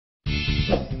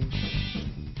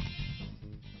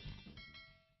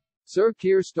Sir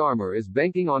Keir Starmer is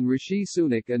banking on Rishi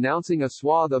Sunak announcing a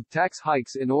swath of tax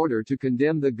hikes in order to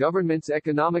condemn the government's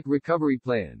economic recovery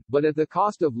plan, but at the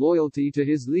cost of loyalty to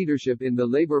his leadership in the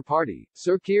Labour Party.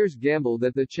 Sir Keir's gamble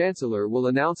that the Chancellor will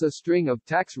announce a string of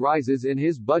tax rises in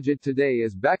his budget today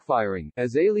is backfiring,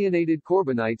 as alienated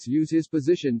Corbynites use his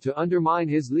position to undermine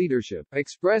his leadership,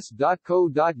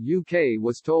 Express.co.uk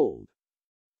was told.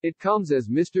 It comes as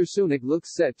Mr. Sunak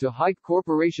looks set to hike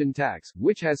corporation tax,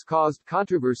 which has caused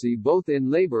controversy both in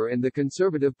Labour and the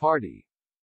Conservative Party.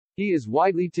 He is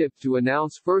widely tipped to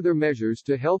announce further measures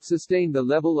to help sustain the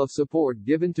level of support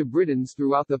given to Britons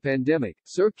throughout the pandemic.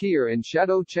 Sir Keir and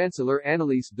Shadow Chancellor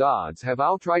Annalise Dodds have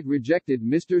outright rejected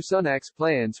Mr. Sunak's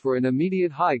plans for an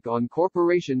immediate hike on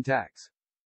corporation tax.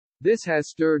 This has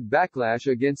stirred backlash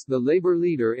against the Labour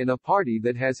leader in a party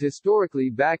that has historically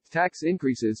backed tax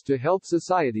increases to help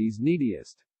society's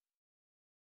neediest.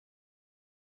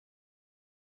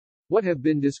 What have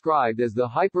been described as the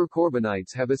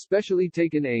hyper-Corbynites have especially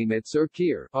taken aim at Sir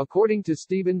Keir, according to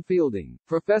Stephen Fielding,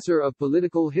 professor of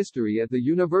political history at the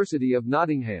University of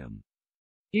Nottingham.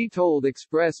 He told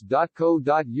Express.co.uk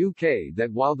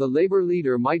that while the Labour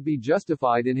leader might be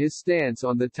justified in his stance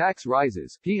on the tax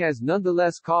rises, he has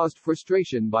nonetheless caused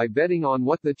frustration by betting on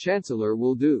what the Chancellor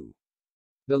will do.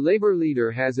 The Labour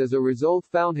leader has as a result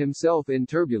found himself in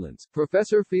turbulence,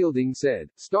 Professor Fielding said.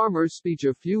 Starmer's speech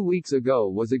a few weeks ago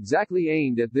was exactly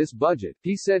aimed at this budget.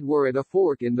 He said we're at a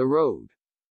fork in the road.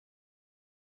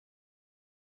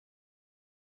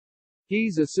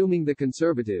 He's assuming the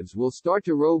Conservatives will start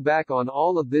to row back on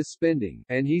all of this spending,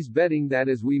 and he's betting that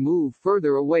as we move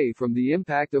further away from the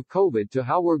impact of COVID to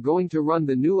how we're going to run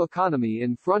the new economy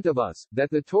in front of us, that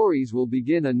the Tories will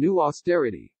begin a new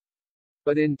austerity.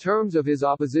 But in terms of his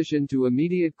opposition to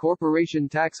immediate corporation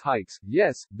tax hikes,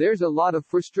 yes, there's a lot of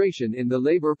frustration in the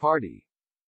Labour Party.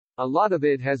 A lot of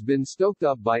it has been stoked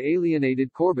up by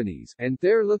alienated Corbynites, and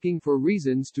they're looking for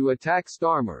reasons to attack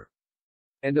Starmer.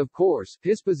 And of course,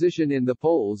 his position in the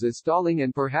polls is stalling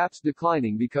and perhaps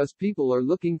declining because people are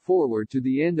looking forward to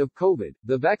the end of COVID,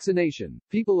 the vaccination.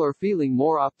 People are feeling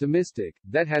more optimistic.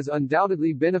 That has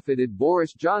undoubtedly benefited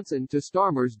Boris Johnson to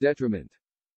Starmer's detriment.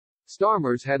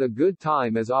 Starmer's had a good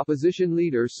time as opposition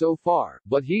leader so far,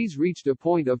 but he's reached a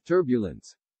point of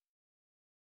turbulence.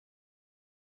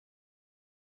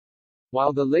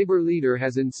 While the Labour leader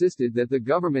has insisted that the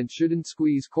government shouldn't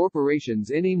squeeze corporations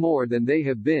any more than they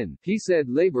have been, he said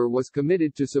Labour was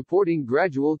committed to supporting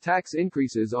gradual tax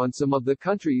increases on some of the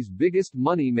country's biggest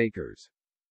money makers.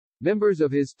 Members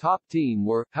of his top team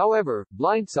were, however,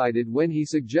 blindsided when he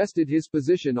suggested his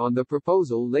position on the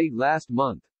proposal late last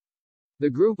month. The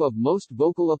group of most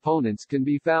vocal opponents can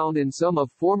be found in some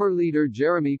of former leader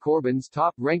Jeremy Corbyn's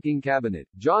top-ranking cabinet,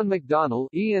 John McDonnell,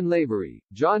 Ian Lavery,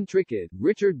 John Trickett,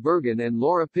 Richard Burgon and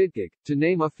Laura Pidcock, to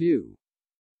name a few.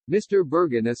 Mr.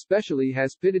 Burgon especially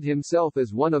has pitted himself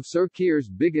as one of Sir Keir's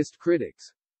biggest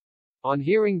critics. On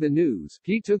hearing the news,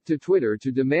 he took to Twitter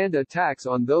to demand a tax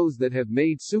on those that have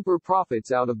made super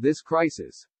profits out of this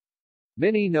crisis.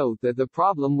 Many note that the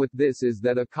problem with this is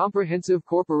that a comprehensive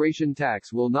corporation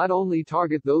tax will not only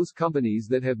target those companies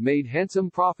that have made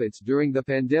handsome profits during the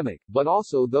pandemic, but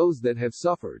also those that have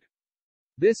suffered.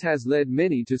 This has led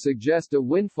many to suggest a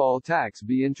windfall tax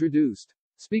be introduced.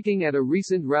 Speaking at a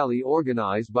recent rally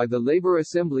organized by the Labour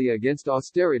Assembly against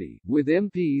austerity, with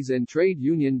MPs and trade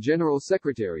union general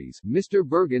secretaries, Mr.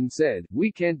 Burgon said, "We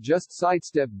can't just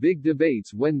sidestep big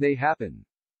debates when they happen.